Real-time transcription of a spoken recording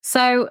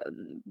So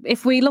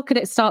if we look at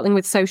it starting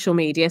with social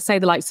media, say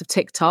the likes of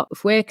TikTok,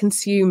 if we're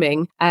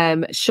consuming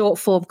short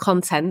form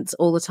content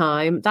all the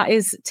time, that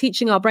is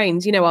teaching our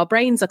brains. Our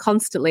brains are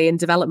constantly in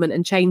development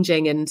and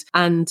changing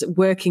and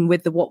working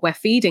with what we're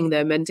feeding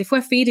them. And if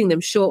we're feeding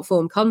them short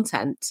form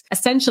content,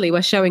 essentially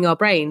we're showing our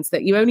brains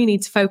that you only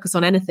need to focus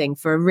on anything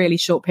for a really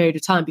short period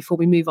of time before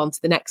we move on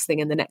to the next thing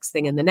and the next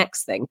thing and the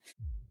next thing.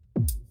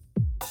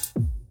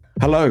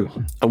 Hello,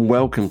 and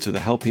welcome to the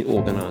Helping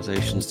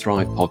Organisations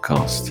Thrive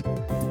podcast.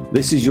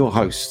 This is your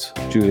host,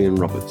 Julian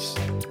Roberts.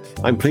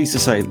 I'm pleased to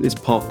say that this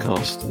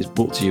podcast is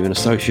brought to you in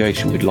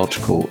association with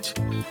Lodge Court,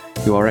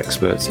 who are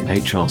experts in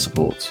HR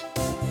support.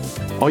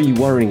 Are you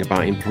worrying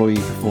about employee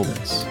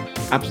performance,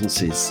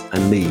 absences,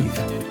 and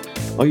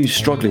leave? Are you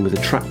struggling with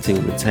attracting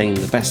and retaining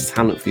the best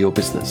talent for your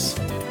business?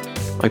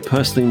 I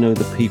personally know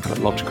the people at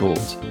Lodge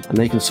Court, and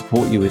they can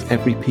support you with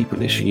every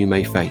people issue you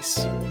may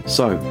face.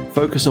 So,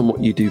 focus on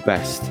what you do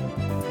best,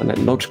 and let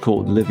Lodge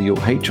Court deliver your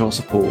HR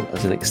support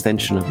as an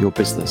extension of your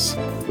business,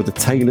 with a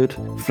tailored,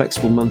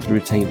 flexible monthly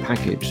retained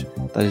package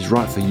that is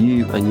right for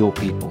you and your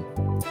people.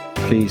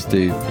 Please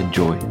do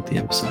enjoy the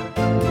episode.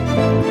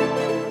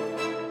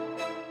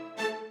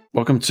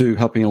 Welcome to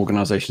Helping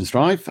Organisations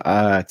Thrive.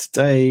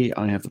 Today,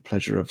 I have the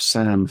pleasure of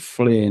Sam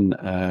Flynn.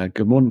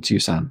 Good morning to you,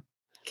 Sam.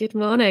 Good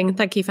morning.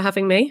 Thank you for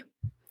having me.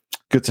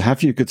 Good to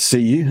have you. Good to see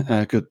you.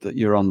 Good that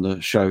you're on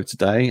the show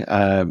today.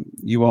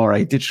 You are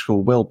a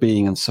digital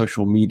wellbeing and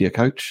social media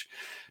coach,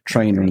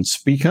 trainer and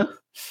speaker.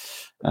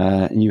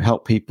 And you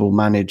help people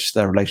manage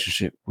their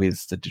relationship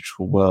with the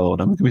digital world.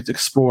 And we're going to be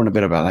exploring a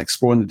bit about that,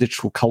 exploring the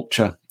digital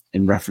culture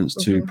in reference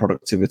to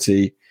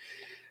productivity,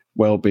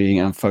 wellbeing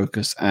and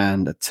focus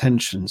and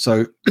attention.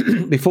 So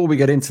before we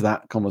get into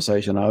that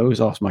conversation, I always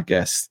ask my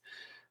guests,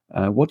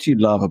 what do you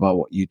love about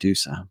what you do,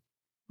 Sam?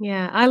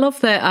 Yeah, I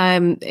love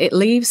that it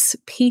leaves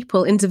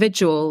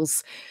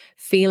individuals,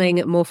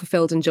 feeling more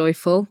fulfilled and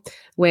joyful,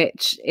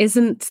 which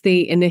isn't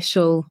the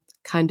initial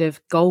kind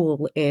of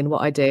goal in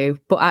what I do,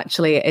 but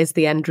actually it is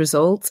the end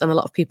result. And a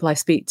lot of people I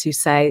speak to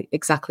say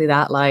exactly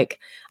that, like,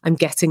 I'm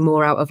getting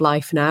more out of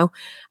life now.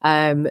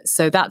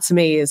 So that to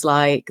me is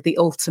like the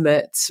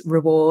ultimate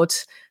reward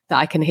that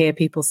I can hear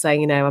people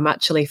saying, I'm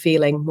actually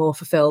feeling more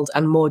fulfilled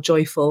and more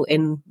joyful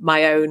in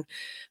my own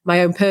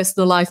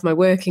personal life, my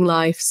working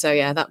life. So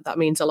yeah, that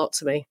means a lot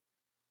to me.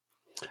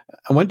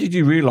 And when did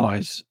you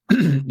realize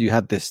you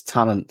had this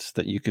talent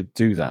that you could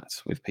do that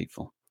with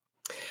people?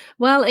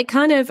 Well, it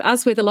kind of,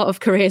 as with a lot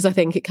of careers, I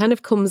think it kind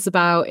of comes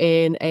about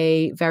in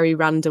a very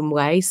random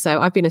way.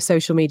 So I've been a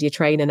social media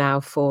trainer now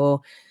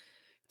for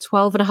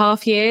 12 and a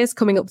half years,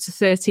 coming up to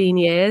 13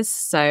 years.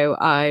 So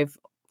I've,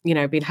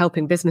 been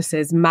helping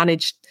businesses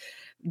manage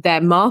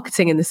their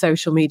marketing in the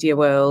social media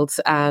world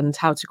and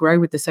how to grow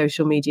with the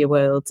social media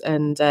world.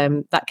 And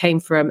that came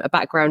from a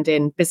background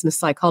in business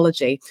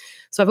psychology.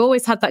 So I've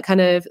always had that kind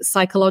of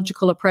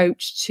psychological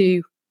approach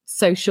to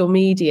social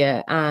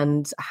media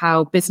and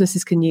how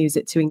businesses can use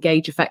it to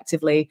engage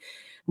effectively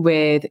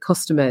with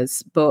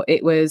customers. But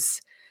it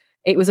was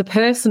a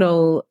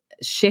personal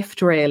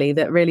shift really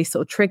that really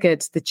sort of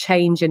triggered the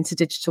change into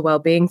digital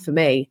wellbeing for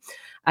me.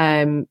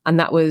 And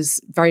that was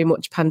very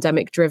much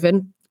pandemic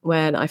driven,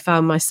 when I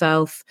found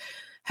myself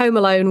home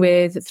alone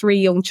with 3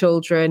 young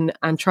children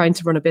and trying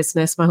to run a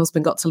business. My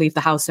husband got to leave the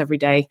house every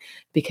day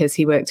because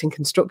he worked in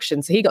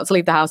construction. So he got to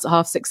leave the house at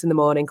 6:30 in the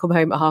morning, come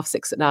home at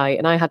 6:30 at night.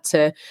 And I had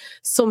to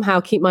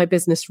somehow keep my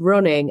business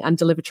running and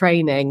deliver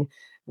training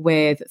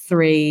with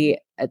 3,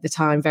 at the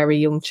time, very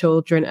young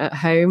children at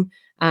home.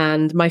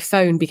 And my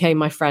phone became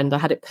my friend. I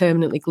had it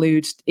permanently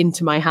glued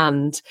into my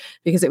hand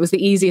because it was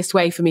the easiest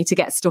way for me to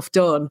get stuff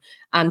done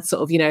and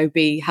sort of,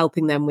 be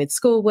helping them with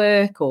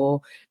schoolwork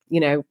or,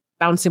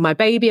 bouncing my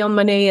baby on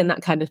my knee and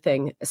that kind of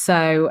thing.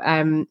 So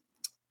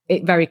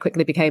it very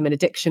quickly became an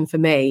addiction for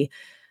me.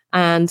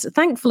 And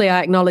thankfully,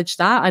 I acknowledged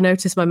that. I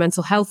noticed my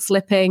mental health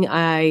slipping.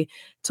 I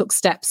took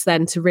steps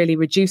then to really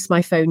reduce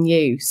my phone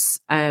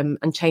use and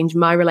change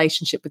my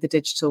relationship with the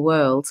digital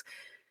world.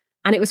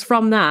 And it was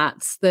from that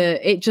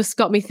it just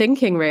got me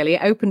thinking, really.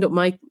 It opened up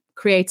my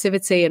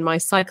creativity and my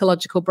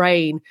psychological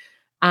brain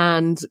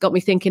and got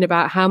me thinking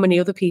about how many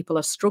other people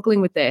are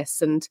struggling with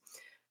this and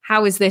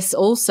how is this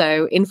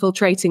also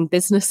infiltrating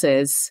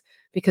businesses,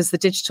 because the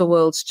digital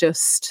world's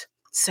just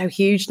so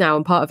huge now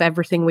and part of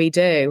everything we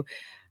do.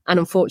 And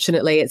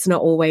unfortunately, it's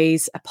not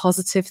always a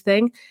positive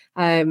thing.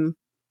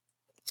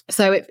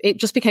 So it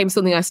just became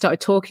something I started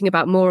talking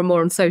about more and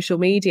more on social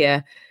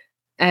media.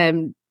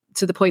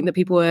 To the point that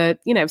people were,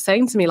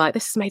 saying to me, like,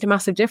 this has made a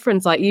massive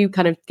difference. Like, you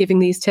kind of giving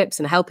these tips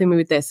and helping me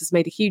with this has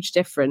made a huge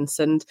difference.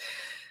 And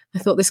I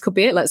thought this could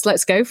be it.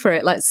 Let's go for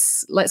it.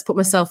 Let's put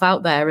myself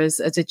out there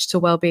as a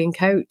digital wellbeing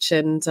coach.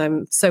 And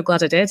I'm so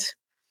glad I did.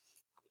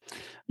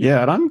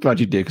 Yeah, and I'm glad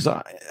you did, because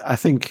I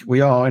think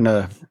we are in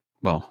an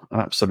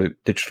absolute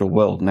digital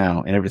world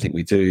now in everything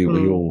we do.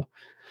 We all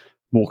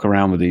walk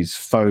around with these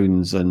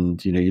phones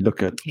and, you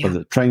look at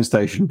the train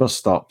station, bus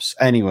stops,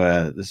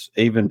 anywhere. There's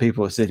even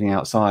people are sitting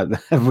outside.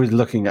 Everyone's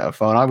looking at a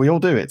phone. We all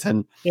do it.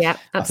 And yeah,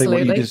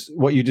 absolutely. I think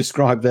what you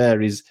described there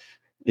is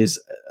is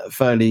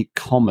fairly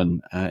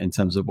common in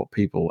terms of what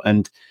people.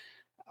 And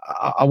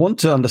I want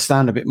to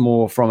understand a bit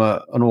more from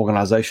an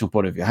organizational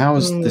point of view. How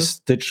has this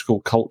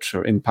digital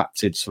culture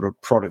impacted sort of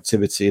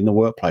productivity in the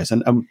workplace?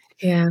 And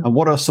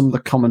what are some of the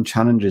common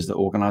challenges that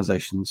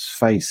organizations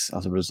face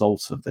as a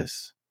result of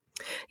this?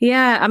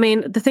 Yeah, I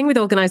mean, the thing with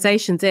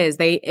organizations is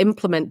they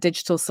implement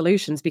digital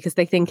solutions because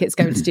they think it's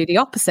going to do the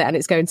opposite, and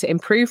it's going to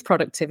improve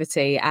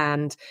productivity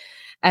and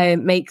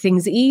make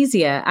things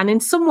easier. And in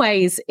some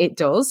ways it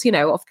does,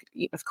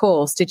 of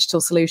course,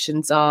 digital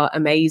solutions are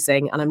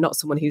amazing. And I'm not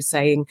someone who's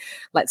saying,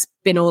 let's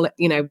bin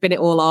it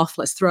all off.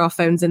 Let's throw our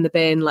phones in the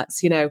bin.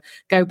 Let's,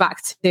 go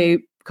back to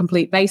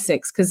complete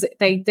basics, because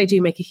they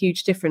do make a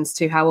huge difference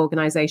to how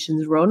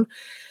organizations run.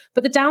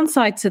 But the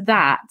downside to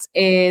that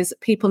is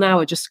people now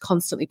are just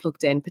constantly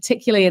plugged in,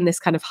 particularly in this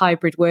kind of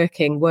hybrid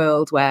working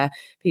world where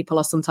people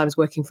are sometimes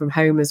working from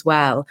home as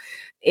well.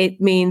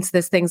 It means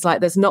there's things like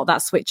there's not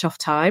that switch off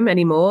time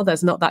anymore.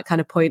 There's not that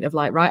kind of point of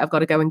like, right, I've got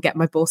to go and get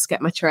my bus,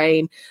 get my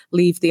train,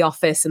 leave the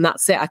office, and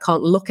that's it. I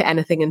can't look at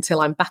anything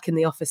until I'm back in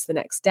the office the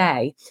next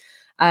day.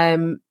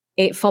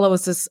 It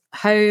follows us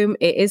home.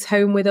 It is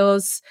home with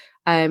us.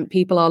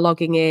 People are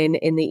logging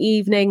in the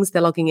evenings.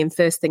 They're logging in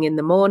first thing in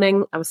the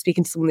morning. I was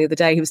speaking to someone the other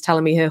day who was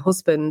telling me her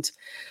husband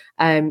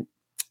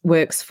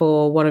works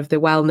for one of the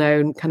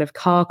well-known kind of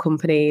car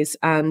companies.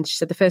 And she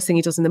said the first thing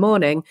he does in the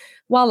morning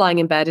while lying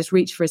in bed is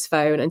reach for his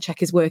phone and check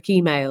his work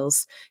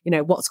emails,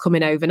 what's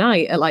coming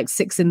overnight at like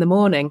 6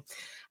 a.m.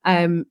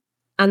 And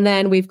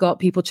then we've got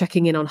people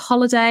checking in on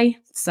holiday.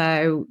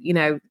 So,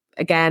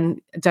 again,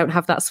 don't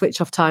have that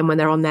switch off time when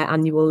they're on their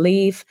annual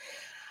leave.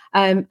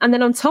 And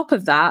then on top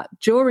of that,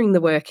 during the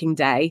working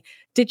day,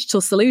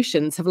 digital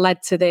solutions have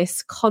led to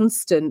this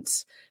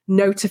constant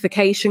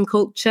notification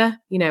culture,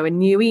 a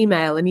new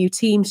email, a new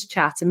Teams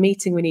chat, a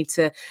meeting we need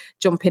to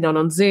jump in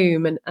on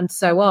Zoom and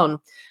so on.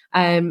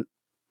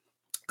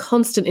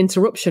 Constant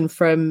interruption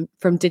from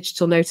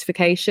digital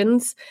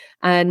notifications.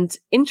 And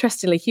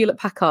interestingly,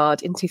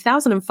 Hewlett-Packard in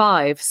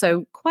 2005,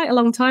 so quite a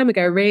long time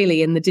ago,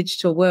 really, in the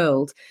digital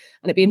world,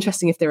 and it'd be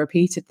interesting if they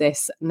repeated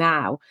this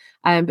now,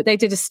 but they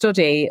did a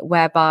study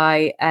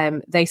whereby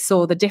they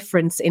saw the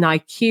difference in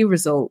IQ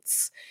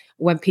results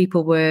when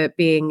people were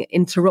being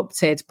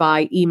interrupted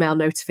by email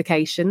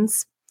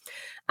notifications.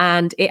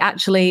 And it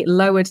actually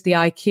lowered the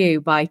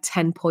IQ by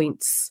 10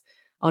 points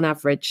on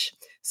average.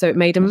 So it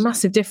made a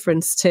massive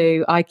difference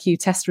to IQ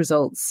test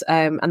results.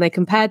 And they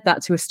compared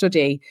that to a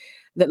study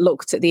that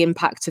looked at the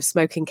impact of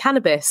smoking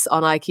cannabis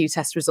on IQ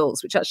test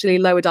results, which actually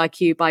lowered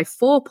IQ by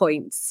 4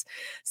 points.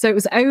 So it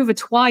was over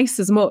twice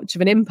as much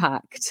of an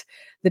impact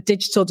the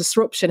digital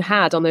disruption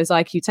had on those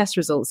IQ test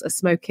results as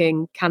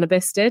smoking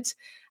cannabis did.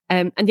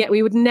 And yet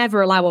we would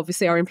never allow,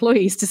 obviously, our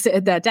employees to sit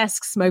at their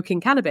desks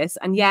smoking cannabis.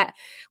 And yet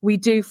we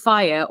do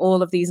fire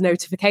all of these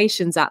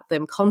notifications at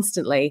them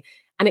constantly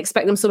and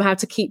expect them somehow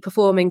to keep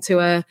performing to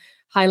a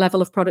high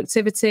level of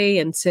productivity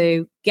and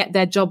to get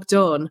their job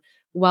done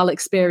while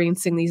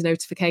experiencing these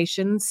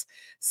notifications.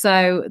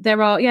 So it's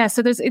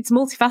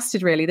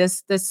multifaceted, really.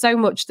 There's so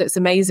much that's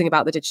amazing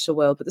about the digital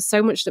world, but there's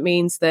so much that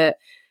means that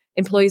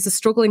employees are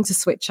struggling to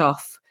switch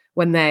off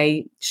when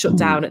they shut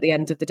down at the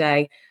end of the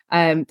day.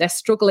 They're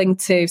struggling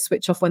to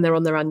switch off when they're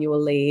on their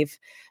annual leave.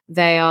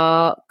 They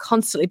are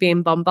constantly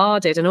being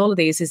bombarded, and all of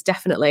this is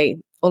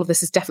definitely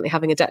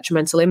having a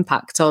detrimental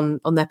impact on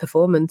their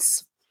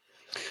performance.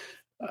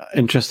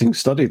 Interesting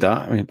study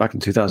that. I mean, back in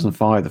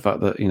 2005, the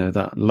fact that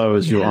that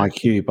lowers your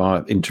IQ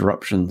by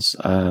interruptions,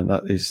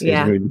 that is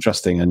really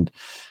interesting. And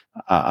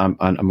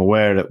I'm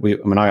aware that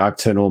I've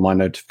turned all my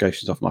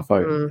notifications off my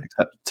phone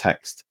except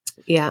text.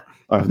 Yeah,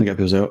 I often get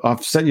people say,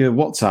 "I've sent you a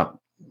WhatsApp."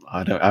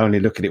 I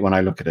only look at it when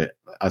I look at it,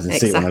 as in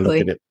see it when I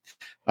look at it.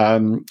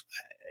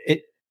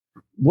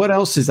 What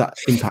else is that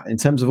impact in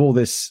terms of all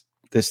this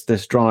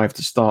drive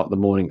to start the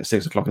morning at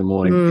 6 o'clock in the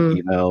morning,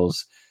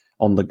 emails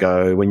on the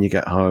go when you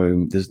get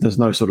home? There's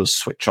no sort of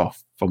switch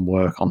off from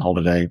work on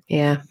holiday.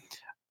 Yeah.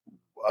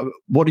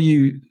 What are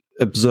you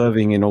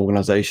observing in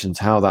organizations,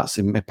 how that's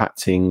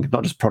impacting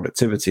not just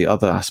productivity,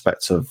 other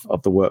aspects of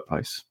the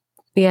workplace?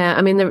 Yeah,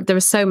 I mean, there are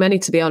so many,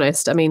 to be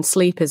honest. I mean,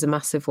 sleep is a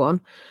massive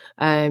one.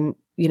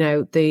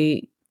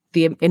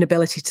 The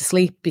inability to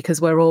sleep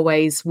because we're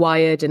always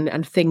wired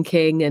and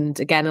thinking. And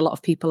again, a lot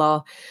of people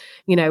are,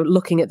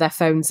 looking at their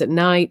phones at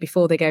night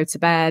before they go to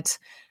bed.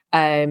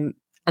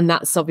 And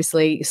that's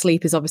obviously,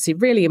 sleep is obviously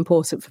really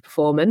important for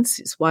performance.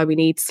 It's why we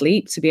need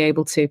sleep to be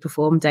able to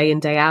perform day in,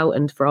 day out,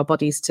 and for our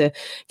bodies to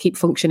keep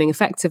functioning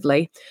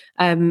effectively.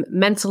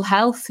 Mental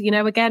health,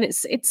 again,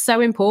 it's so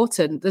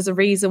important. There's a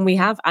reason we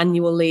have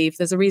annual leave.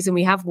 There's a reason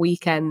we have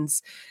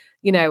weekends,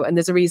 and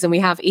there's a reason we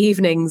have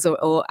evenings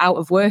or out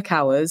of work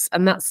hours.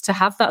 And that's to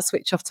have that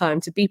switch off time,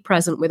 to be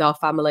present with our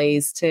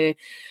families, to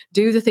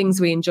do the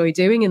things we enjoy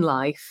doing in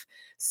life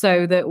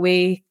so that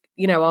we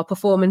our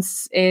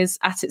performance is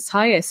at its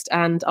highest,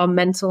 and our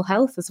mental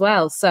health as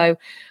well. So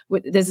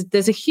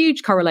there's a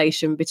huge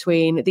correlation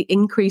between the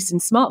increase in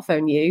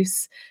smartphone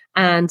use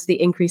and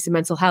the increase in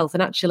mental health.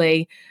 And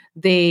actually,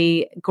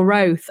 the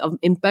growth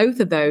in both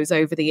of those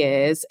over the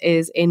years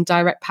is in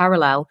direct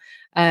parallel.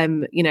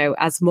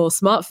 as more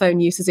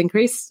smartphone use has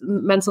increased,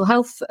 mental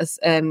health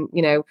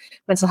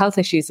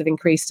issues have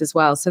increased as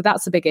well. So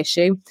that's a big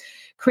issue.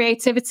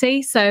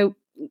 Creativity. So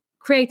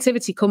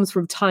creativity comes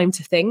from time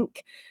to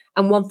think.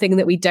 And one thing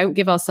that we don't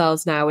give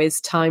ourselves now is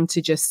time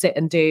to just sit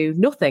and do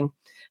nothing.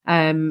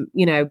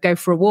 Go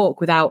for a walk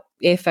without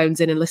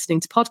earphones in and listening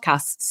to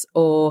podcasts,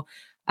 or,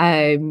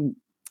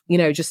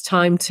 just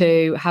time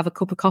to have a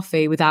cup of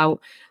coffee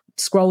without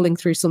scrolling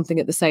through something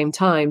at the same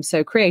time.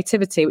 So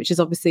creativity, which is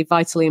obviously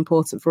vitally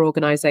important for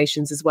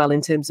organizations as well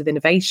in terms of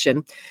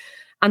innovation.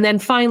 And then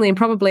finally, and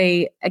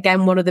probably,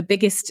 again, one of the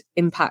biggest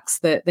impacts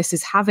that this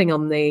is having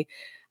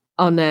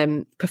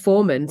on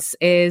performance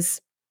is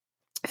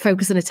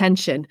focus and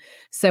attention.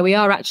 So we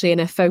are actually in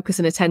a focus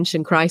and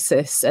attention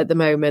crisis at the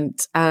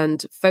moment,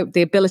 and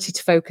the ability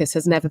to focus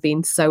has never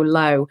been so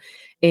low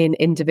in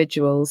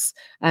individuals.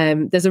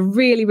 There's a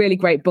really, really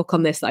great book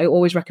on this that I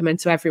always recommend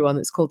to everyone.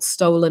 It's called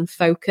Stolen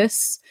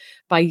Focus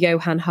by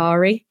Johann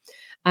Hari.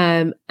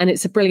 And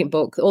it's a brilliant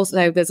book.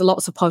 Also, there's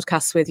lots of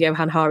podcasts with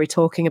Johann Hari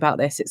talking about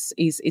this.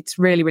 It's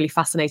really, really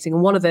fascinating.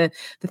 And one of the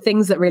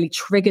things that really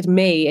triggered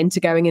me into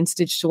going into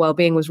digital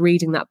wellbeing was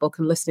reading that book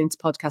and listening to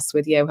podcasts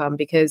with Johann,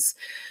 because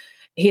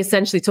he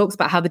essentially talks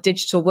about how the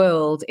digital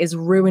world is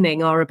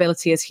ruining our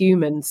ability as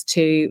humans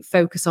to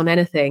focus on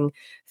anything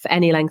for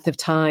any length of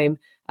time.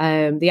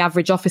 The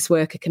average office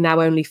worker can now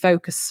only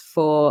focus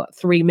for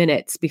 3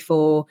 minutes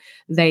before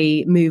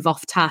they move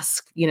off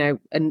task,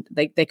 and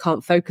they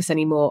can't focus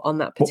anymore on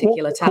that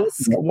particular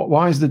task.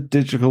 Why is the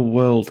digital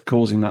world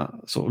causing that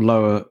sort of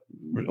lower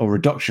or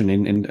reduction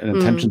in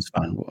attention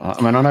span?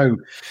 I mean, I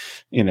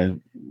know,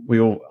 we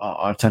all,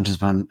 our attention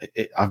span,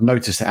 I've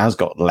noticed it has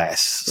got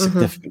less,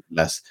 significantly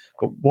less,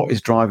 but what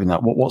is driving that?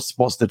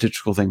 What's the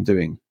digital thing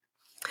doing?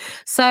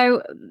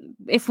 So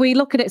if we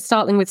look at it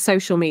starting with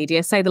social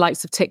media, say the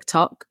likes of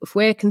TikTok, if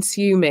we're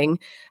consuming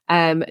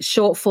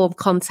short form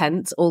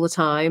content all the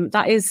time,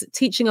 that is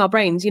teaching our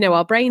brains.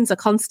 Our brains are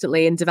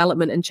constantly in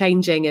development and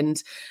changing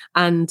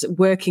and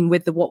working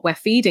with what we're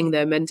feeding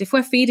them. And if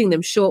we're feeding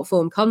them short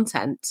form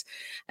content,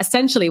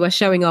 essentially we're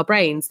showing our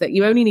brains that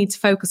you only need to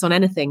focus on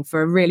anything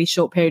for a really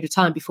short period of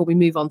time before we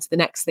move on to the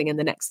next thing and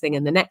the next thing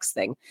and the next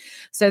thing.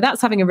 So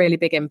that's having a really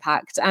big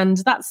impact. And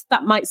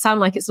that might sound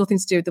like it's nothing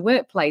to do with the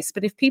workplace,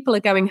 but if people are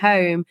going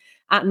home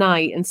at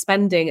night and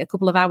spending a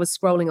couple of hours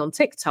scrolling on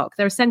TikTok,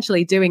 they're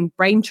essentially doing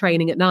brain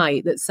training at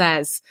night that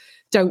says,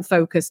 don't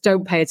focus,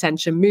 don't pay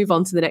attention, move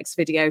on to the next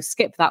video,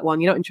 skip that one,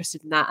 you're not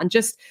interested in that, and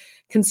just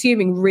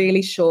consuming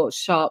really short,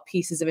 sharp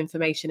pieces of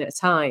information at a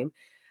time.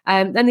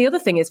 Then the other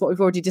thing is what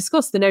we've already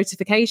discussed, the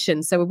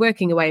notifications. So we're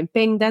working away and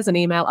bing, there's an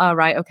email. All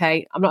right,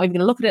 okay, I'm not even going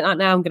to look at it right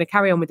now. I'm going to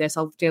carry on with this.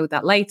 I'll deal with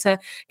that later.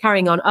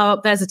 Carrying on.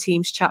 Oh, there's a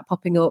Teams chat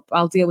popping up.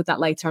 I'll deal with that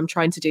later. I'm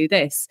trying to do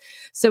this.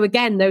 So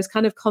again, those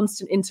kind of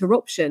constant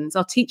interruptions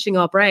are teaching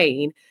our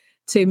brain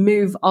to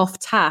move off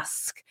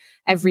task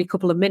every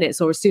couple of minutes,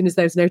 or as soon as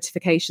those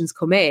notifications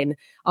come in,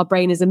 our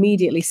brain is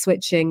immediately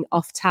switching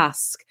off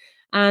task.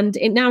 And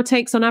it now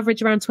takes on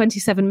average around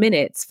 27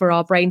 minutes for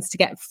our brains to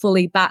get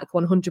fully back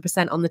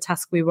 100% on the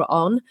task we were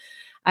on.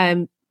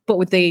 But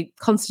with the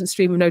constant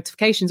stream of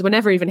notifications, we're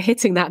never even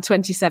hitting that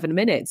 27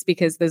 minutes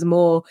because there's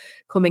more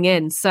coming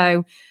in.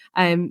 So,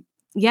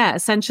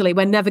 essentially,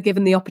 we're never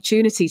given the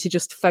opportunity to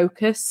just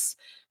focus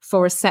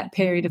for a set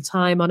period of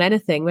time on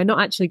anything. We're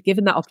not actually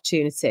given that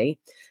opportunity.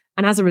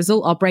 And as a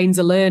result, our brains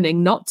are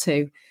learning not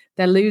to.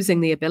 They're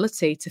losing the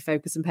ability to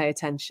focus and pay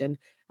attention.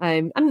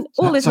 And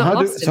all is not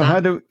lost. So how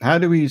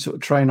do we sort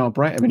of train our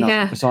brain? I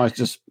mean, besides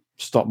just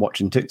stop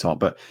watching TikTok,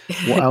 but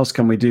what else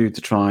can we do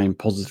to try and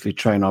positively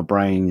train our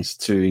brains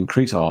to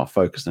increase our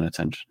focus and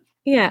attention?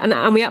 Yeah,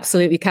 and we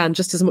absolutely can.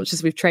 Just as much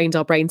as we've trained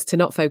our brains to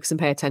not focus and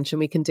pay attention,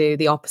 we can do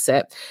the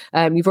opposite.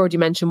 You've already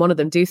mentioned one of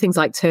them. Do things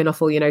like turn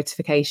off all your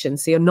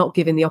notifications, so you're not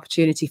giving the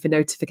opportunity for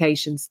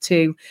notifications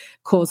to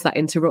cause that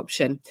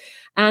interruption.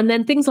 And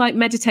then things like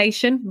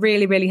meditation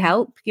really, really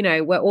help.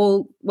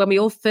 When we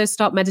all first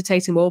start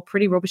meditating, we're all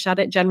pretty rubbish at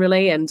it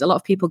generally. And a lot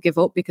of people give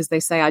up because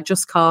they say, I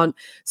just can't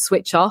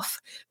switch off.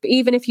 But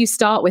even if you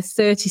start with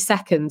 30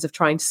 seconds of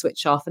trying to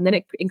switch off, and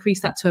then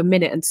increase that to a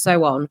minute and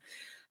so on,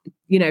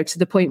 to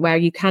the point where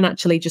you can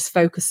actually just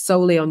focus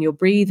solely on your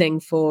breathing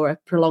for a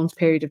prolonged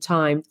period of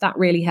time, that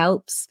really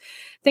helps.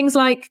 Things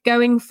like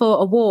going for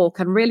a walk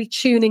and really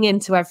tuning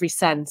into every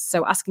sense.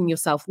 So asking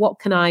yourself, what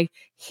can I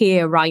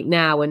hear right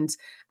now? And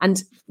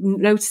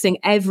noticing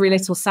every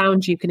little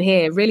sound you can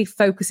hear really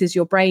focuses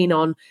your brain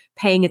on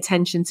paying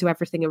attention to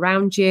everything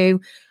around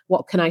you.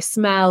 What can I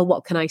smell?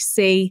 What can I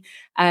see?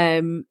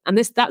 And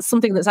that's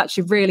something that's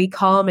actually really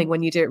calming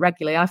when you do it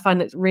regularly. I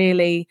find it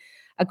really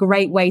a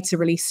great way to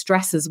release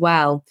stress as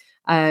well.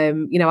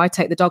 I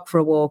take the dog for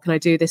a walk and I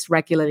do this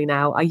regularly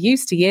now. I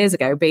used to years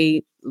ago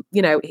be,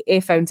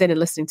 earphones in and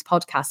listening to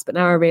podcasts, but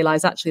now I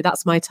realize actually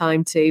that's my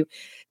time to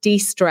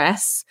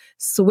de-stress,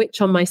 switch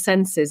on my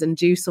senses and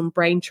do some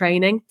brain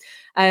training.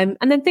 And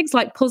then things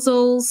like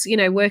puzzles,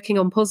 working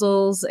on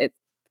puzzles,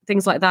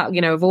 things like that,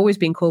 have always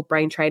been called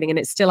brain training and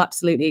it still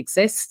absolutely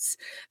exists.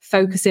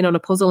 Focusing on a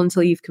puzzle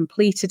until you've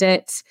completed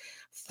it.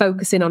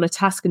 focusing on a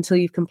task until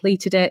you've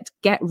completed it.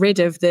 Get rid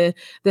of the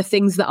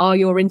things that are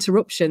your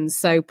interruptions.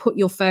 So put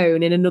your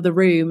phone in another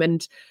room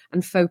and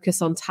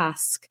focus on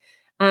task.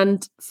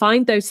 And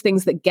find those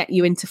things that get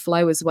you into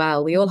flow as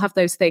well. We all have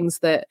those things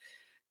that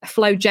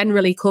flow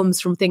generally comes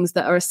from things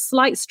that are a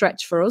slight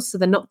stretch for us, so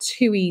they're not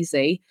too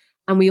easy,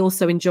 and we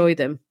also enjoy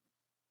them.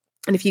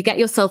 And if you get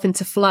yourself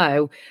into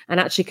flow and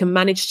actually can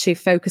manage to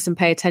focus and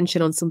pay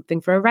attention on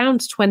something for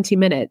around 20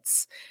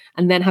 minutes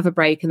and then have a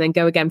break and then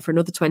go again for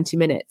another 20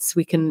 minutes,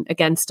 we can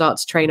again start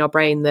to train our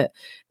brain that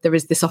there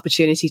is this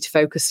opportunity to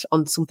focus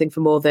on something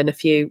for more than a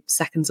few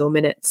seconds or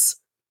minutes.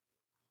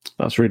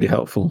 That's really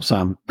helpful,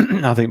 Sam.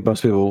 I think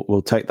most people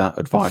will take that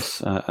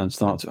advice and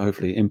start to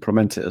hopefully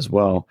implement it as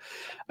well.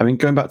 I mean,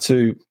 going back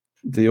to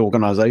the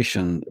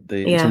organization,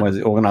 in some ways,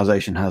 the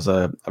organization has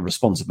a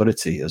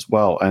responsibility as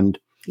well. And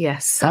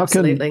yes, how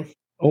absolutely. Can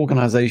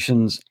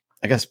organizations,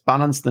 I guess,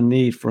 balance the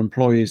need for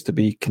employees to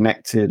be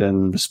connected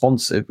and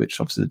responsive, which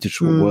obviously the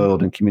digital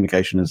world and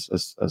communication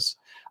has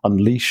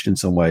unleashed in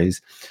some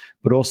ways,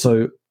 but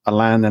also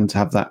allowing them to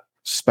have that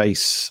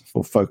space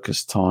for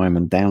focus time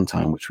and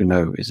downtime, which we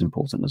know is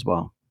important as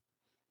well.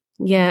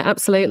 Yeah,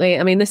 absolutely.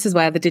 I mean, this is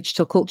where the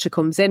digital culture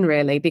comes in,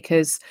 really,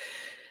 because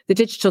the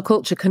digital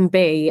culture can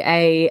be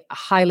a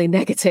highly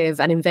negative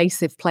and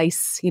invasive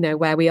place,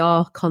 where we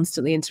are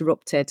constantly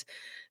interrupted.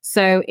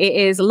 So it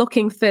is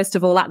looking, first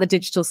of all, at the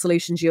digital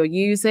solutions you're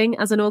using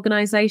as an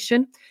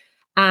organization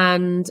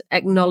and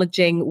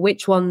acknowledging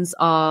which ones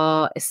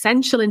are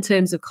essential in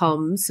terms of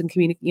comms and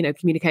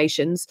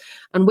communications,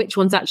 and which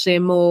ones actually are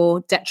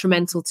more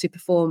detrimental to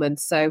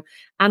performance. So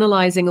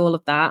analyzing all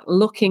of that,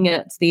 looking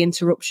at the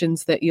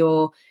interruptions that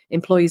your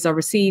employees are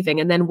receiving,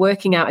 and then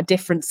working out a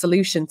different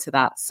solution to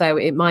that. So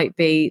it might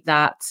be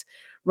that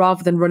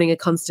rather than running a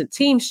constant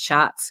Teams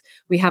chat,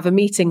 we have a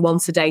meeting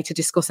once a day to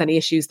discuss any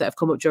issues that have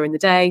come up during the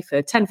day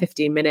for 10,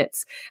 15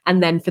 minutes.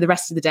 And then for the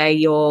rest of the day,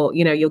 you're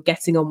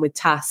getting on with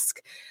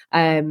task.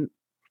 It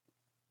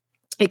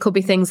could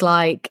be things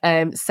like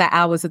set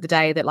hours of the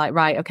day that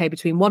right, okay,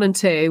 between 1 and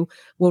 2,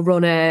 we'll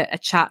run a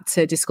chat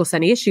to discuss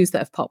any issues that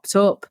have popped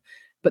up.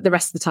 But the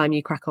rest of the time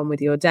you crack on with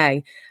your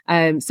day,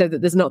 so that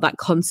there's not that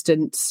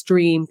constant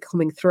stream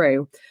coming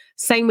through.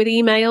 Same with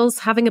emails,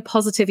 having a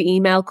positive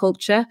email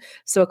culture.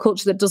 So a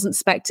culture that doesn't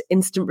expect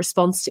instant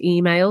response to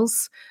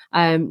emails.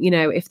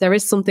 If there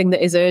is something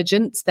that is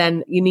urgent,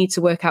 then you need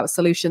to work out a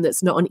solution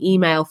that's not an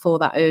email for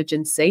that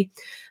urgency.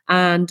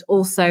 And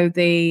also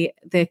the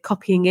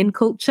copying in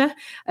culture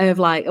of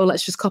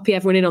let's just copy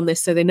everyone in on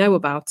this so they know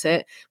about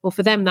it. Well,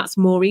 for them, that's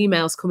more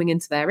emails coming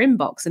into their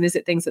inbox. And is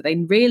it things that they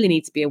really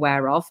need to be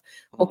aware of?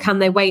 Or can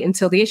they wait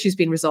until the issue's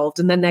been resolved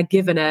and then they're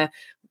given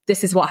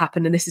this is what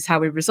happened and this is how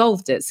we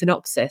resolved it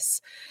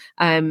synopsis?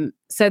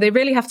 So they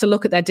really have to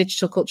look at their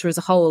digital culture as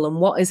a whole and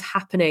what is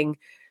happening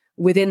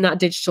within that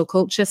digital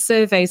culture.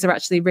 Surveys are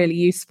actually really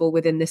useful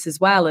within this as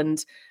well,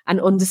 and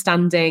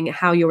understanding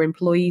how your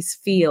employees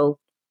feel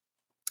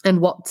and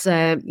what,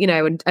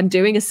 and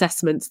doing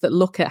assessments that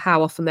look at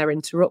how often they're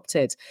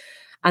interrupted,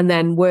 and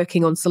then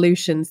working on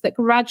solutions that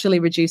gradually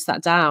reduce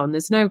that down.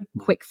 There's no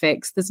quick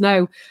fix. There's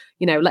no,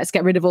 let's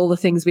get rid of all the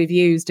things we've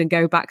used and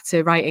go back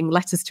to writing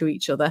letters to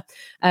each other.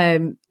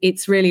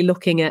 It's really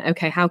looking at,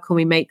 okay, how can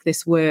we make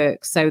this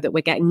work so that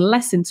we're getting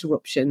less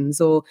interruptions,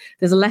 or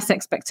there's less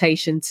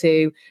expectation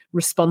to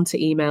respond to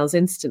emails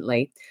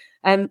instantly.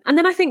 And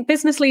then I think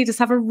business leaders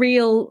have a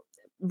real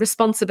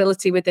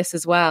responsibility with this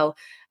as well.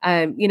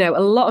 A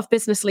lot of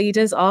business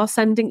leaders are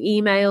sending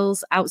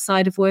emails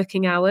outside of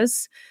working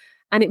hours.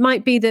 And it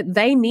might be that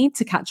they need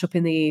to catch up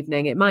in the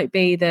evening. It might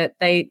be that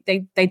they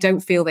don't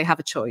feel they have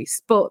a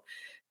choice. But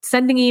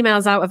sending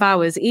emails out of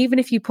hours, even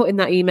if you put in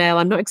that email,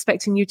 I'm not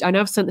expecting you, I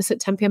know I've sent this at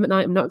 10 p.m. at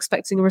night, I'm not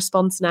expecting a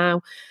response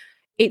now.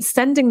 It's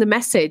sending the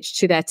message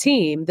to their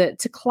team that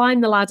to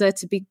climb the ladder,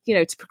 to be,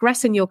 to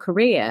progress in your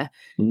career,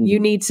 you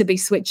need to be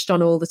switched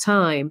on all the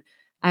time.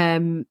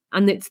 And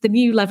it's the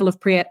new level of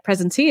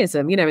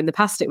presenteeism. In the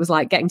past, it was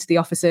like getting to the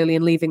office early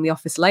and leaving the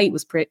office late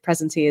was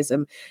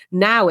presenteeism.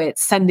 Now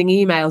it's sending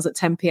emails at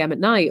 10 p.m. at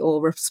night or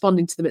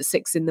responding to them at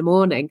 6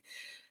 a.m.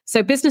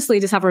 So business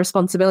leaders have a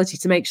responsibility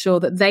to make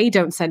sure that they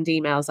don't send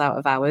emails out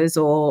of hours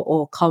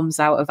or comms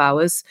out of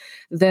hours,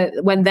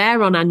 that when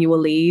they're on annual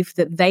leave,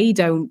 that they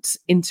don't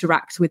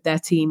interact with their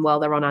team while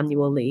they're on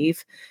annual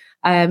leave.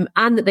 And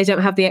that they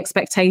don't have the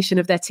expectation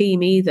of their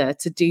team either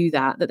to do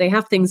that they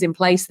have things in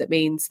place that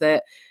means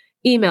that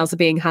emails are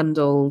being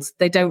handled.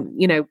 They don't,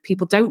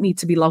 people don't need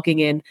to be logging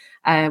in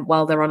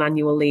while they're on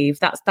annual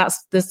leave.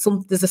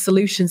 There's a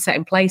solution set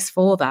in place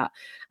for that.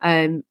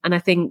 And I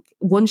think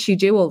once you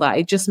do all that,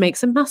 it just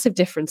makes a massive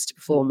difference to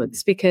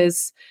performance,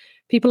 because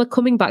people are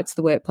coming back to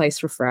the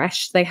workplace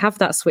refreshed. They have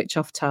that switch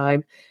off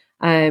time.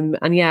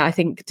 I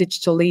think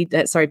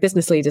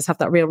business leaders have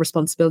that real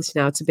responsibility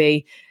now to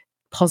be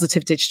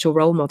positive digital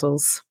role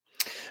models.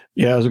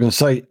 Yeah, I was going to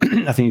say,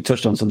 I think you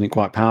touched on something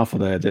quite powerful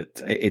there,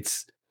 that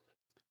it's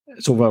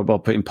all very well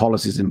putting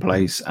policies in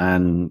place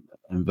and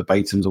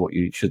verbatims of what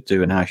you should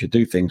do and how you should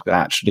do things, but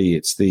actually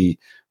it's the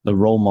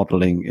role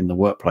modeling in the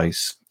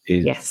workplace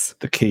Yes.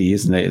 the key,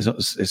 isn't it?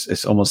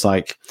 It's almost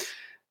like,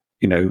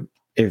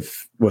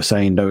 if we're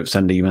saying don't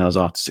send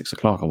emails after 6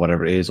 o'clock or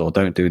whatever it is, or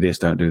don't do this,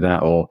 don't do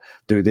that, or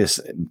do this,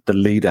 the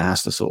leader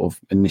has to sort of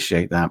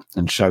initiate that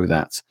and show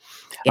that.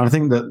 Yeah. And I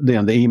think that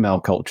the email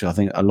culture, I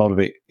think a lot of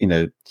it,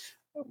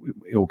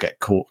 we all get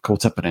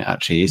caught up in it.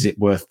 Actually, is it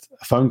worth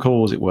a phone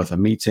call? Is it worth a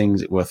meeting?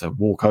 Is it worth a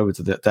walk over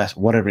to the desk?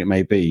 Whatever it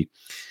may be,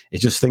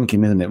 it's just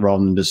thinking, isn't it?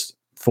 Rather than just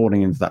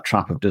falling into that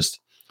trap of just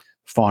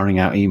firing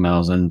out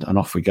emails and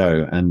off we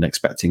go and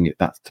expecting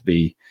that to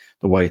be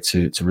the way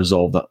to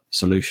resolve that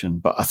solution.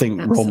 But I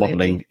think role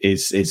modeling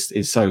is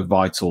so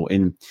vital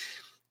in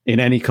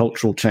any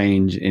cultural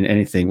change, in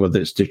anything,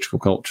 whether it's digital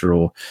culture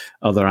or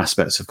other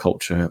aspects of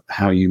culture.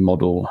 How you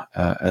model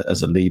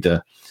as a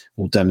leader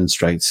will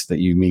demonstrate that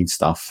you mean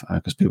stuff,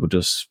 because people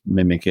just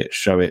mimic it,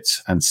 show it,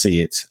 and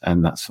see it,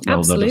 and that's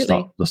they'll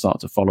start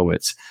to follow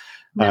it.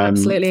 No,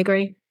 absolutely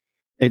agree.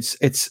 It's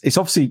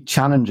obviously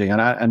challenging,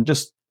 and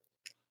just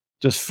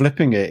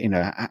flipping it.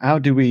 How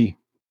do we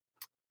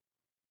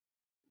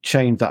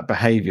change that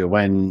behavior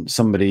when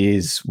somebody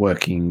is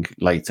working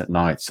late at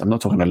night? I'm not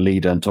talking a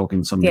leader, I'm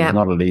talking somebody who's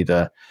not a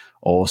leader,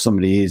 or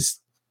somebody is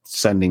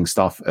sending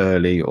stuff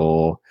early,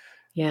 or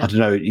I don't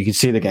know, you can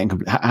see they're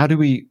getting how do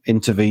we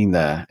intervene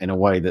there in a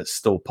way that's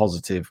still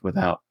positive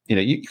without,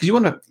 because you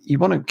want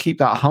to keep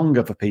that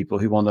hunger for people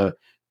who want to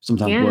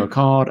sometimes work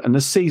hard, and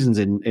there's seasons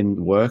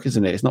in work,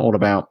 isn't it? It's not all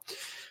about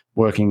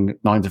working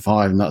 9 to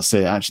 5 and that's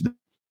it. Actually,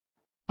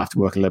 have to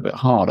work a little bit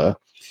harder,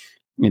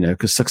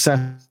 because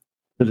success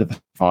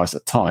advice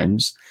at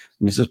times,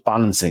 and it's just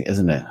balancing,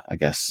 isn't it? I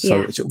guess.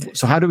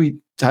 So how do we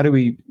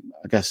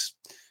I guess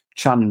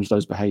challenge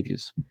those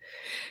behaviors?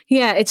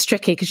 Yeah, it's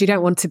tricky because you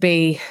don't want to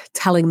be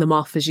telling them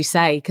off, as you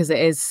say, because it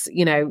is,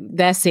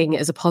 they're seeing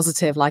it as a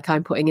positive, like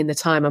I'm putting in the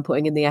time, I'm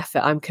putting in the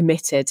effort, I'm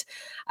committed.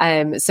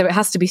 So it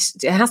has to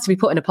be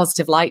put in a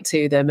positive light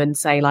to them and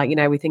say, like,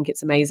 we think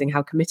it's amazing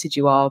how committed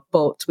you are,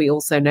 but we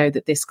also know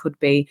that this could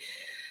be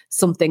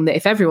something that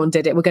if everyone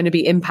did it, we're going to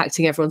be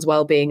impacting everyone's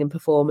well-being and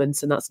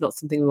performance, and that's not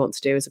something we want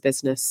to do as a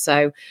business.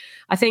 So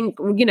I think,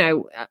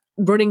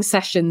 running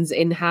sessions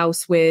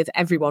in-house with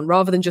everyone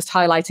rather than just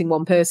highlighting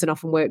one person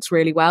often works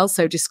really well.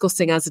 So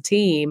discussing as a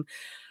team,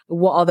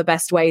 what are the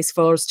best ways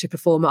for us to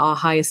perform at our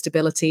highest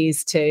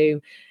abilities, to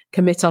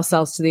commit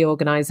ourselves to the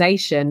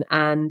organization,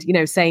 and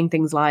saying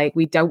things like,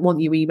 we don't want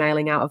you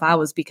emailing out of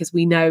hours because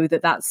we know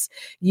that that's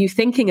you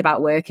thinking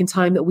about work in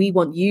time that we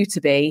want you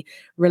to be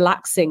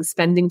relaxing,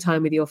 spending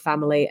time with your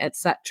family,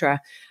 etc.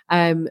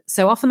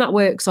 So often that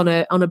works on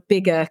a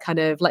bigger kind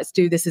of, let's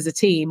do this as a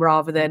team,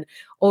 rather than,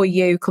 or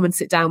you come and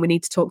sit down, we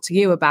need to talk to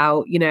you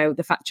about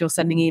the fact you're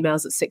sending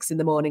emails at 6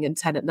 a.m. and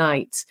 10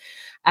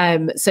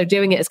 p.m. So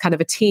doing it as kind of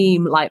a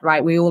team, like,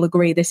 right, we all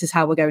agree this is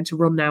how we're going to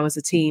run now as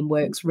a team,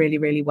 works really,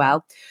 really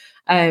well.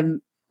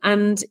 And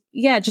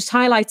just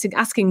highlighting,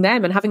 asking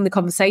them and having the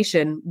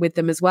conversation with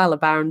them as well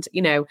about,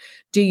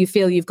 do you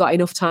feel you've got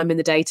enough time in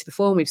the day to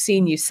perform? We've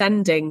seen you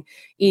sending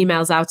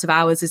emails out of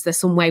hours. Is there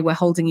some way we're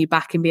holding you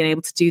back in being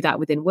able to do that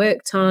within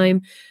work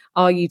time?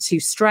 Are you too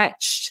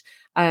stretched?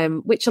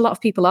 Which a lot of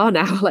people are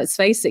now, let's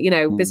face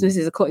it,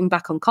 businesses are cutting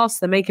back on costs,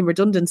 they're making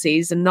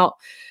redundancies, and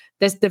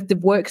the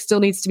work still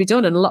needs to be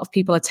done. And a lot of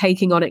people are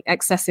taking on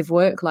excessive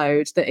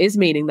workload that is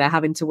meaning they're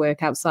having to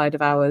work outside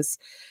of hours.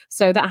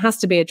 So that has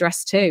to be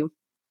addressed too.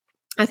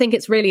 I think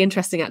it's really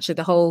interesting, actually,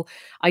 the whole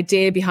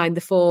idea behind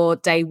the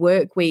 4-day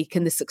work week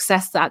and the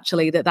success that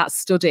actually that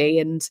study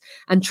and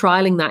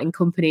trialing that in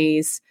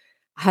companies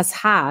has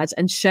had,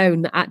 and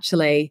shown that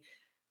actually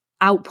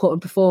output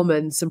and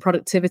performance and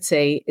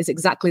productivity is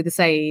exactly the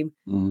same.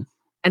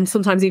 And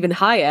sometimes even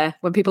higher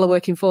when people are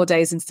working 4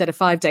 days instead of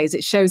 5 days.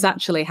 It shows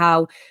actually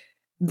how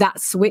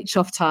that switch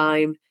off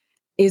time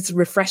is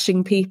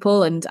refreshing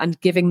people and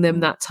giving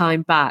them that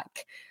time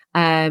back.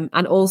 And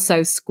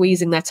also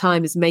squeezing their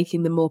time is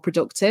making them more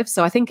productive.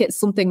 So I think it's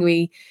something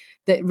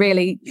that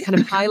really kind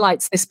of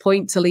highlights this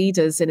point to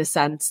leaders, in a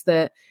sense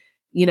that,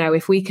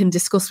 if we can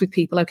discuss with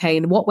people, okay,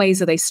 in what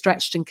ways are they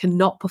stretched and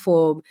cannot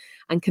perform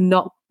and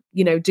cannot,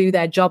 do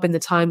their job in the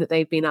time that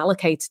they've been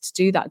allocated to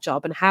do that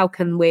job, and how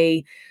can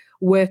we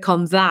work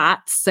on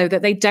that so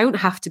that they don't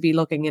have to be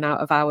logging in out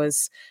of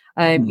hours.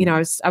 I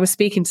was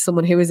speaking to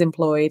someone who is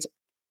employed,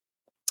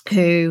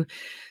 who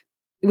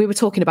we were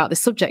talking about this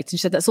subject, and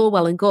she said, that's all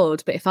well and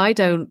good, but if I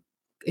don't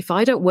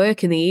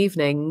work in the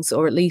evenings,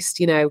 or at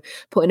least,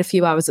 put in a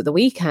few hours at the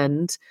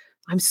weekend,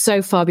 I'm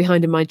so far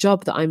behind in my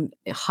job that I'm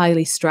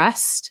highly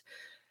stressed.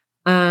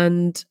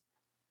 And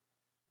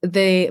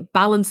the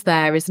balance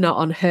there is not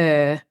on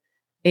her.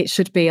 It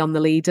should be on the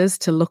leaders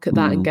to look at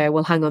that and go,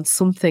 well, hang on,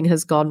 something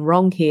has gone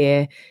wrong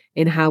here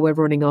in how we're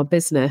running our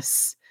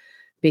business,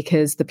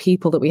 because the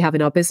people that we have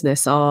in our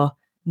business are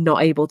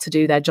not able to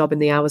do their job in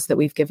the hours that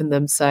we've given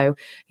them. So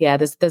yeah,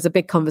 there's a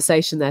big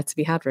conversation there to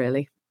be had,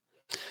 really.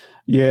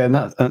 Yeah, and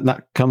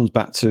that comes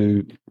back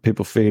to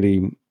people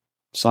feeling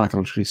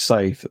psychologically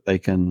safe, that they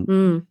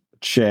can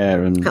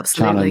share and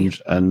Absolutely.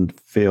 challenge and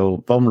feel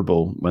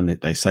vulnerable when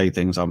they say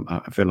things. I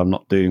feel I'm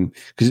not doing,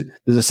 because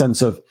there's a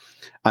sense of,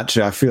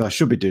 actually, I feel I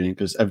should be doing it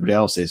because everybody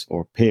else is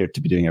or appear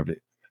to be doing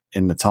everything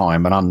in the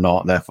time, and I'm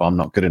not, therefore I'm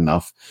not good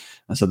enough.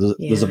 And so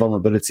there's a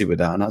vulnerability with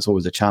that, and that's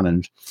always a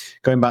challenge.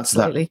 Going back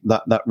to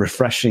that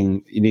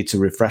refreshing, you need to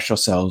refresh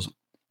ourselves.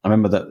 I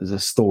remember that there's a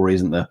story,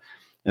 isn't there,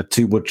 of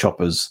two wood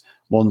choppers.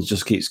 One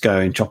just keeps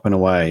going, chopping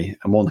away,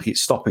 and one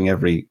keeps stopping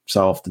every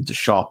so often to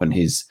sharpen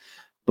his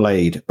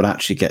blade, but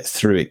actually gets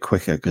through it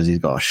quicker because he's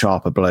got a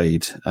sharper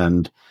blade.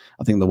 And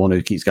I think the one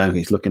who keeps going,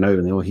 keeps looking over,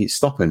 and he's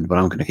stopping, but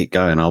I'm going to keep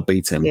going, I'll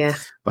beat him. Yeah.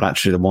 But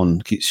actually the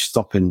one keeps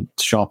stopping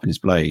to sharpen his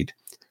blade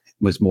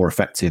was more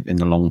effective in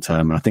the long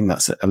term. And I think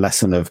that's a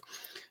lesson of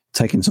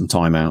taking some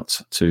time out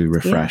to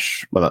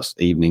refresh, well, that's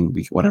evening,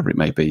 whatever it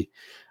may be,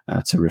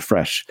 to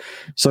refresh.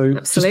 So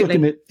just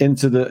looking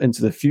into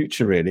the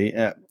future, really,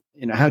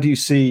 how do you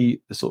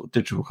see the sort of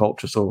digital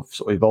culture sort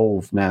of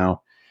evolve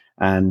now?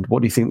 And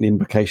what do you think the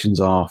implications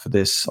are for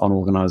this on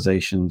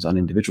organizations and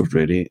individuals,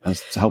 really,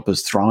 as to help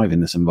us thrive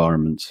in this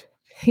environment?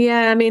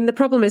 Yeah, I mean, the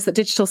problem is that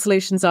use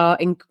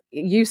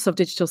of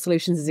digital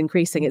solutions is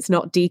increasing. It's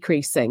not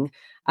decreasing.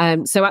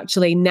 So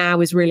actually now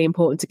is really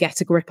important to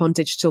get a grip on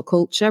digital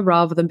culture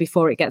rather than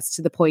before it gets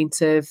to the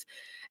point of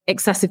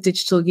excessive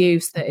digital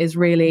use that is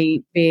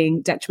really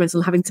being detrimental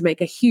and having to make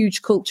a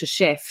huge culture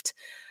shift.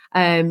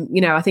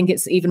 I think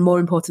it's even more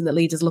important that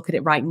leaders look at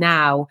it right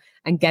now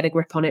and get a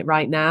grip on it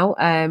right now.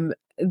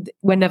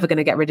 We're never going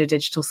to get rid of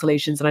digital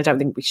solutions, and I don't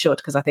think we should,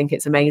 because I think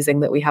it's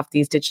amazing that we have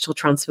these digital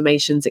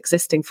transformations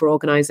existing for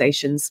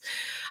organizations.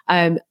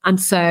 And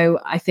so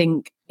I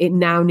think it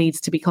now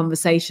needs to be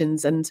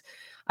conversations. And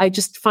I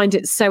just find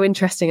it so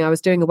interesting. I was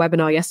doing a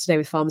webinar yesterday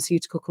with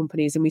pharmaceutical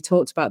companies, and we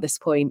talked about this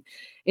point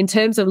in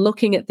terms of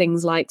looking at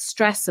things like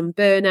stress and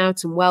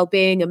burnout and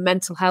well-being and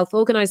mental health.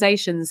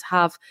 Organizations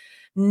have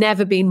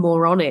never been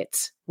more on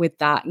it with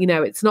that.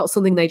 It's not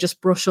something they just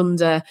brush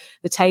under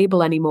the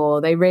table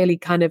anymore. They really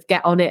kind of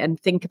get on it and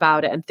think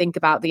about it and think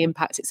about the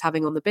impact it's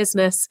having on the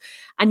business.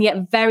 And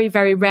yet very,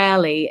 very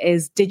rarely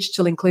is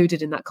digital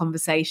included in that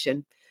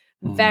conversation.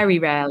 Very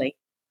rarely.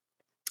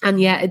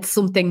 And yet it's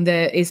something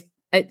that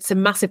it's a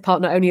massive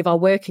part not only of our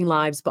working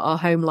lives, but our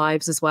home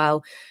lives as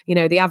well.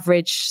 The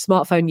average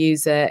smartphone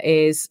user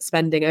is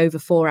spending over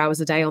 4 hours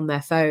a day on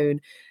their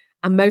phone.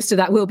 And most of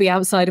that will be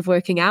outside of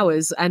working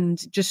hours,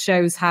 and just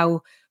shows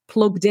how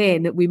plugged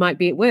in we might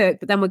be at work,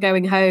 but then we're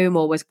going home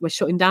or we're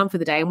shutting down for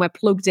the day and we're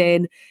plugged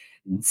in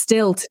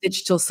still to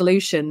digital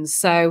solutions.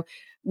 So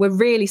we're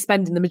really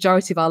spending the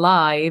majority of our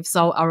lives,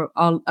 our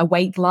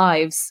awake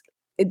lives,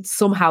 it's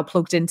somehow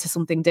plugged into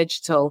something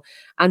digital.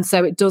 And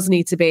so it does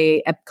need to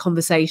be a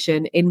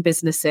conversation in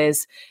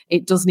businesses.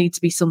 It does need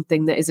to be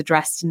something that is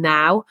addressed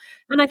now.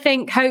 And I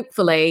think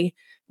hopefully,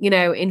 in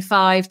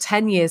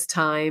 5-10 years'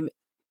 time,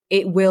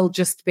 it will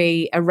just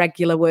be a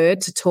regular word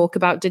to talk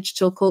about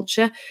digital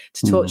culture,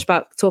 to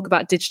talk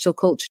about digital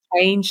culture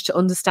change, to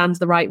understand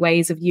the right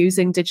ways of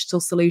using digital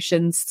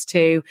solutions,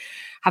 to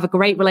have a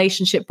great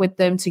relationship with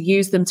them, to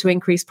use them to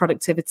increase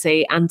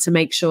productivity, and to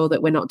make sure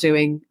that we're not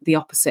doing the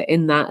opposite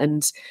in that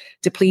and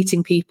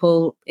depleting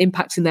people,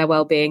 impacting their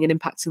well-being and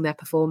impacting their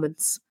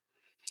performance.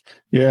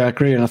 Yeah, I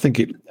agree. And I think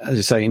as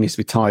you say, it needs to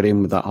be tied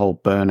in with that whole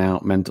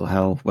burnout, mental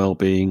health,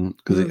 well-being,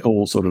 because it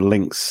all sort of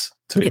links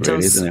to it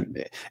really, isn't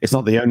it? It's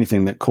not the only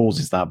thing that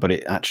causes that, but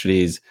it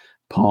actually is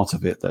part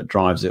of it that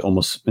drives it,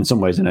 almost in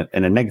some ways in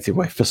a negative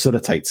way,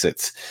 facilitates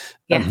it,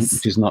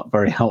 which is not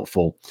very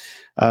helpful.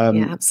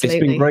 It's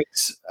been great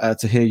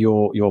to hear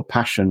your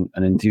passion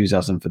and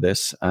enthusiasm for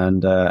this,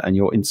 and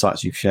your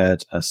insights you've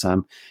shared,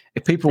 Sam.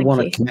 If people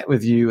want to connect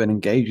with you and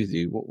engage with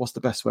you, what's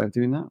the best way of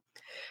doing that?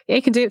 Yeah,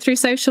 you can do it through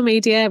social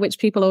media, which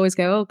people always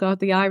go, oh God,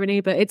 the irony,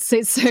 but it's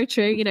so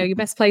true. Your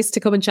best place to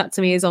come and chat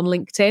to me is on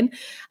LinkedIn.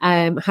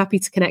 Happy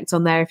to connect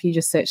on there. If you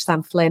just search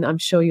Sam Flynn, I'm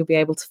sure you'll be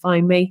able to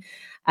find me.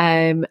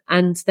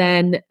 And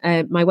then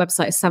my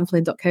website is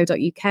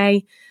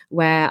samflynn.co.uk,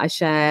 where I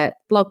share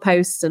blog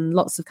posts and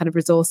lots of kind of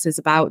resources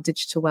about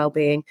digital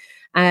wellbeing.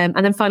 And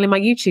then finally, my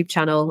YouTube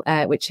channel,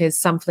 which is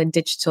Sam Flynn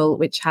Digital,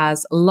 which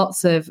has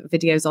lots of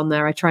videos on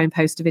there. I try and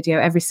post a video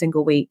every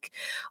single week,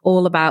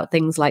 all about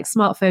things like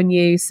smartphone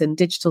use and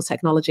digital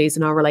technologies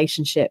and our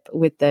relationship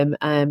with them.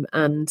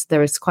 And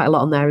there is quite a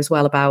lot on there as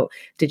well about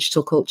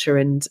digital culture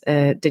and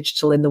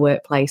digital in the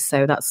workplace.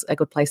 So that's a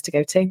good place to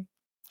go to.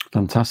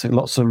 Fantastic.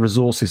 Lots of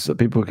resources that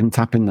people can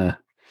tap in there.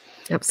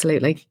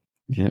 Absolutely.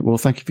 Yeah. Well,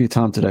 thank you for your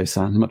time today,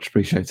 Sam. Much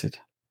appreciated.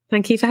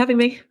 Thank you for having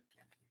me.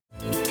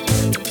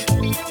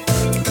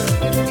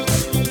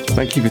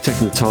 Thank you for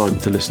taking the time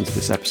to listen to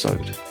this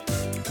episode.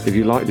 If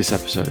you like this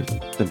episode,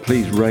 then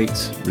please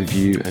rate,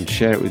 review, and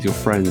share it with your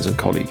friends and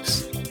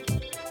colleagues.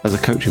 As a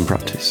coaching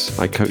practice,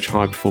 I coach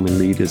high-performing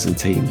leaders and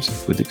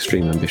teams with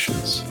extreme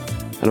ambitions,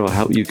 and I will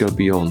help you go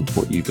beyond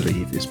what you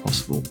believe is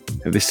possible.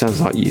 If this sounds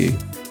like you,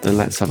 then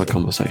let's have a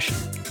conversation.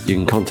 You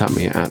can contact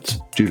me at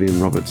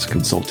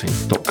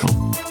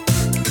julianrobertsconsulting.com.